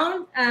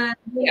brown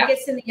when it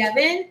gets in the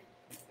oven.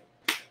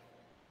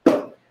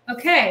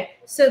 Okay,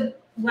 so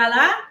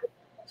voila,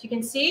 as you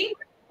can see.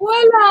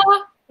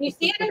 Voila! You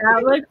see it?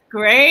 That looks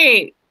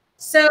great.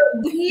 So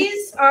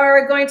these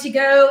are going to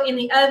go in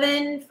the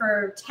oven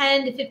for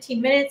 10 to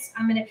 15 minutes.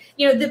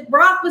 The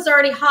broth was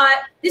already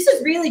hot. This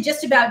is really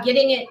just about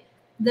getting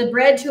the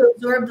bread to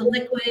absorb the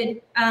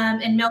liquid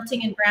and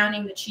melting and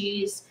browning the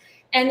cheese.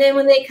 And then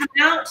when they come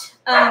out,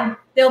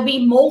 they'll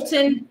be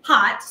molten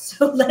hot.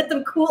 So let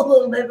them cool a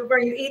little bit before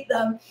you eat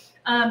them.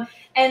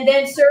 And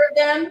then serve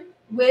them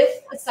with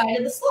a side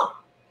of the slaw.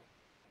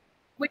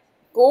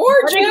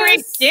 Gorgeous. What a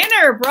great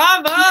dinner.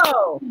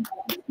 Bravo.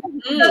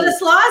 So the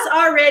slaw is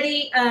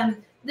already, I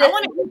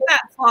want to eat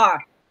that slaw.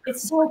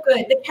 It's so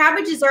good. The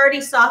cabbage is already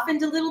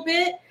softened a little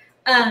bit.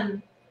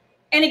 And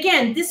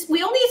again,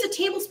 we only use a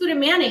tablespoon of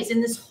mayonnaise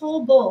in this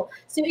whole bowl.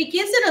 So it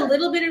gives it a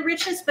little bit of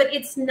richness, but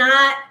it's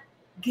not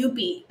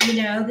goopy.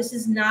 This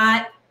is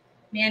not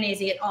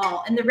mayonnaise at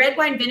all. And the red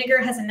wine vinegar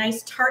has a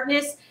nice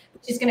tartness,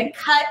 which is going to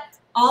cut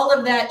all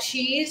of that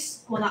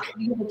cheese. Well, not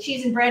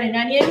cheese and bread and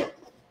onion.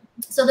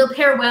 So they'll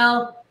pair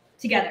well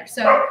together.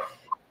 So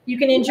you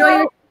can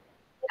enjoy it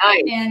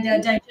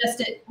and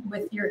digest it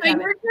with your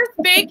cabbage. You're just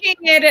baking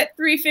it at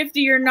 350.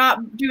 You're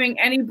not doing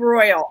any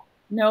broil.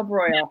 No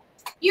broil.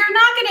 You're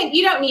not gonna.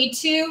 You don't need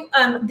to.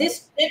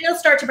 It'll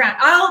start to brown.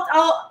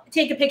 I'll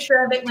take a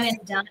picture of it when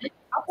it's done. Okay.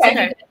 So you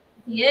can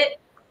see it.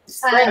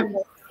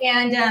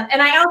 And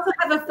I also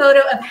have a photo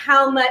of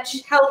how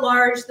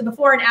large the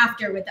before and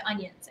after with the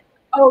onions.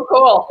 Oh,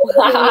 cool.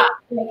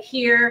 Like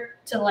here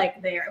to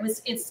like there.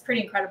 It's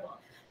pretty incredible.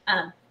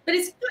 But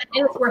it's good.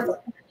 And it's worth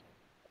it.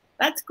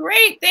 That's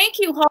great. Thank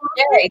you, Holly.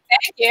 Yay,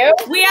 thank you.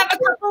 We have a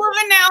couple of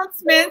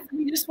announcements.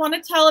 We just want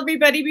to tell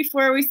everybody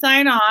before we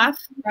sign off. All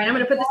right, I'm going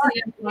to put this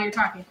in while you're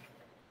talking.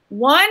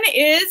 One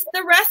is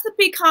the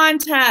recipe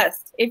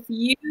contest. If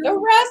you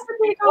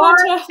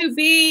want to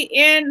be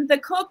in the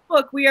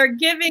cookbook, we are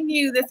giving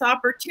you this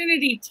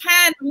opportunity.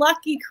 10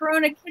 lucky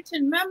Corona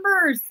Kitchen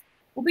members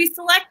will be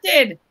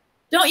selected.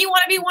 Don't you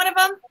want to be one of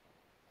them?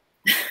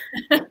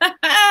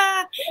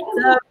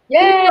 So, you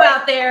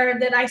out there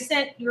that I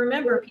sent, you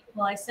remember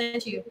people, I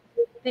sent you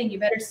a thing. You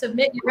better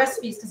submit your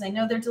recipes because I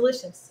know they're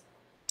delicious.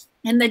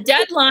 And the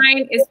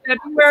deadline is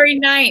February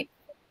 9th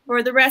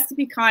for the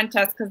recipe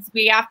contest because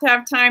we have to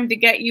have time to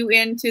get you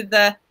into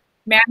the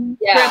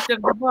manuscript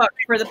of the book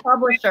for the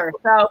publisher.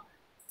 So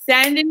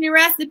send in your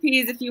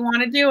recipes if you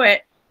want to do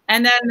it.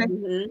 And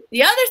then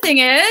the other thing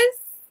is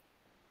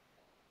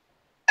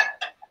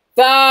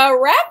the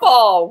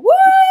raffle. Woo!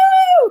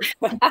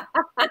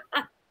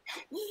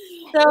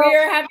 So we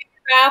are having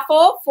a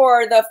raffle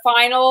for the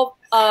final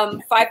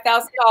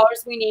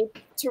 $5,000 we need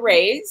to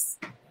raise.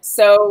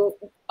 So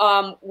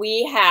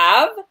we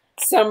have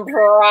some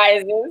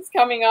prizes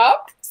coming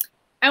up.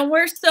 And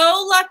we're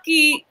so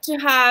lucky to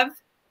have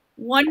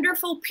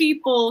wonderful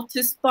people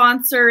to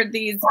sponsor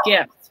these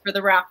gifts for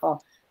the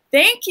raffle.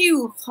 Thank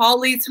you,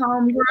 Holly's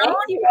Homegrown.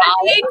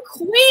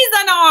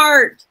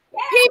 Cuisinart.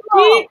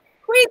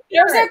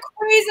 There's a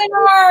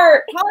Cuisinart.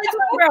 Holly's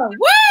Homegrown.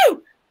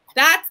 Woo!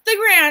 That's the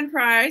grand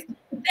prize.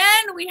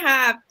 Then we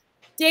have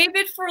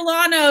David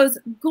Furlano's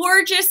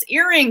gorgeous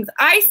earrings.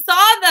 I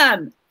saw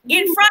them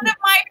in front of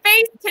my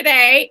face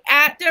today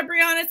at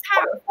Debriana's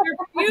house. They're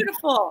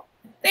beautiful.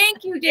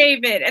 Thank you,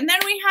 David. And then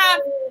we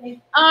have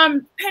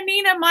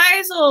Penina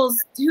Meisels,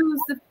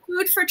 who's the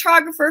food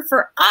photographer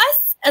for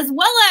us, as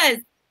well as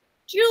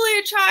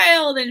Julia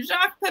Child and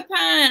Jacques Pepin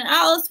and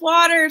Alice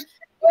Waters.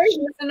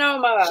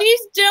 Sonoma.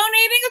 She's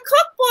donating a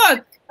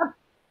cookbook.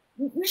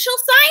 She'll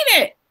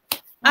sign it.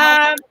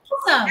 Awesome.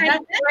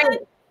 That's great.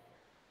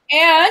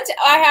 And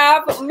I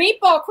have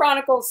Meatball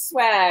Chronicles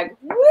swag.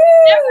 Woo!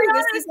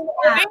 This is an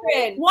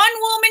one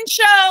woman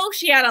show.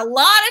 She had a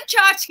lot of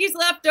tchotchkes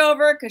left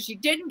over because she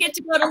didn't get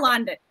to go to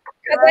London.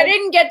 Because I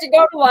didn't get to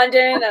go to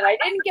London and I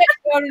didn't get to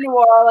go to New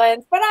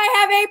Orleans, but I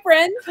have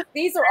aprons.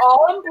 These are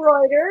all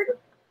embroidered.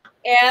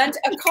 And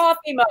a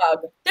coffee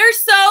mug. They're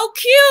so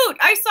cute.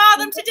 I saw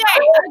them today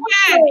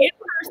again in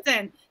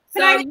person.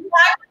 So,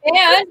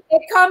 and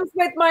it comes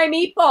with my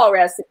meatball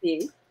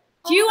recipe.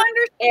 Do you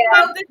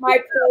understand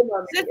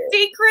the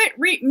secret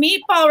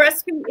meatball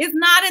recipe is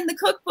not in the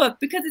cookbook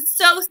because it's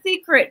so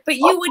secret, but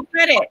you would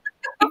get it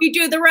if you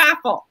do the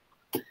raffle.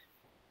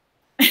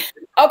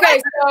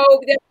 Okay,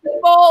 so the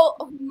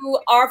people who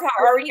are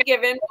already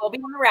given will be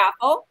in the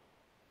raffle.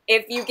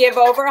 If you give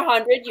over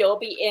 100, you'll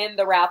be in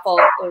the raffle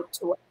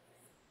too.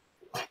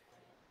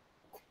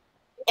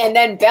 And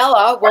then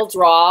Bella will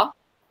draw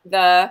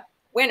the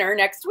winner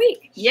next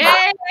week.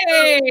 Yay!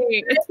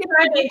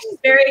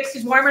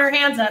 She's warming her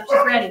hands up.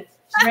 She's ready.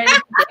 She's ready.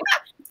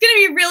 It's going to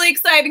be a really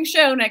exciting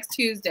show next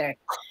Tuesday.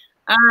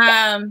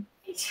 I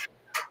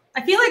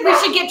feel like we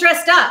should get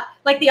dressed up,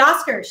 like the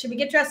Oscars. Should we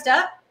get dressed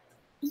up?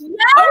 Yes,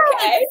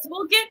 okay.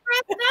 We'll get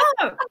dressed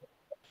up.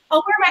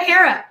 I'll wear my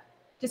hair up.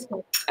 Just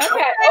cool.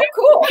 Okay. Oh,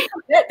 cool.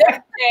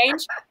 That's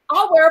change.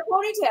 I'll wear a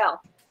ponytail.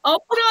 I'll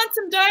put on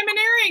some diamond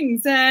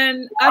earrings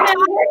and I'll have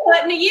a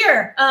haircut in a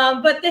year.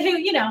 But there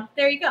you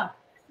go.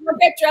 We'll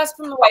get dressed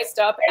from the waist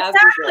up.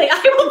 Exactly. I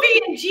will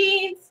be in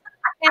jeans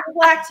and a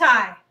black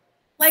tie.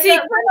 Like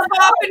sequin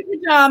top and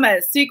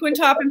pajamas. Sequin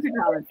top and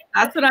pajamas.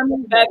 That's what I'm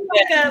doing.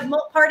 Like a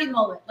party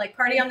mullet, like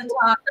party on the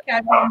top.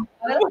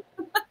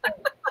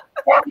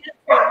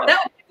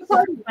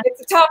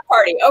 It's a top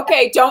party.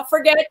 Okay, don't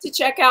forget to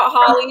check out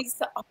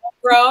Holly's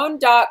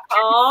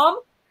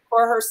homegrown.com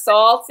for her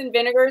salts and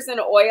vinegars and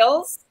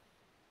oils.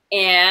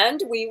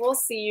 And we will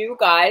see you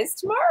guys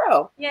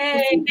tomorrow.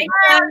 Yay. Thank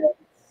you.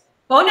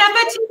 Bon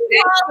appetit.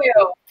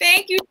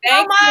 Thank you so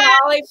Thank much. You,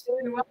 Holly, for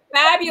a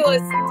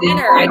fabulous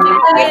dinner. I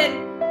did.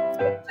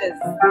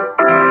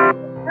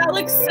 That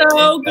looks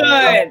so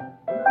good.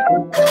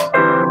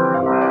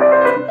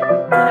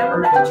 I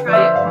will have to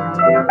try it.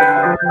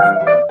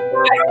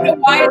 I don't know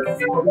why it's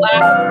so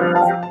loud.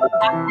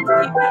 You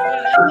gotta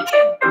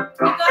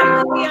do the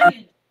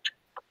onion.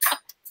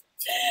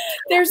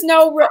 There's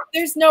no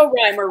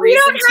rhyme or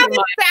reason. We don't have to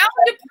a sound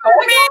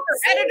department or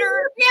editor.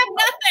 We have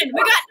nothing. We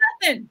got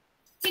nothing.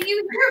 Can you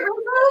hear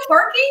Rizzo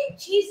barking?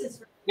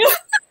 Jesus.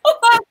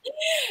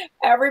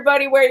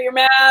 Everybody wear your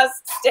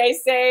mask. Stay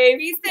safe.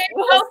 Be safe.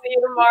 We'll see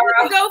you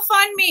tomorrow. Go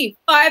fund me.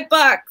 $5.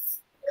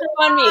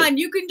 Come on,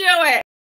 you can do it.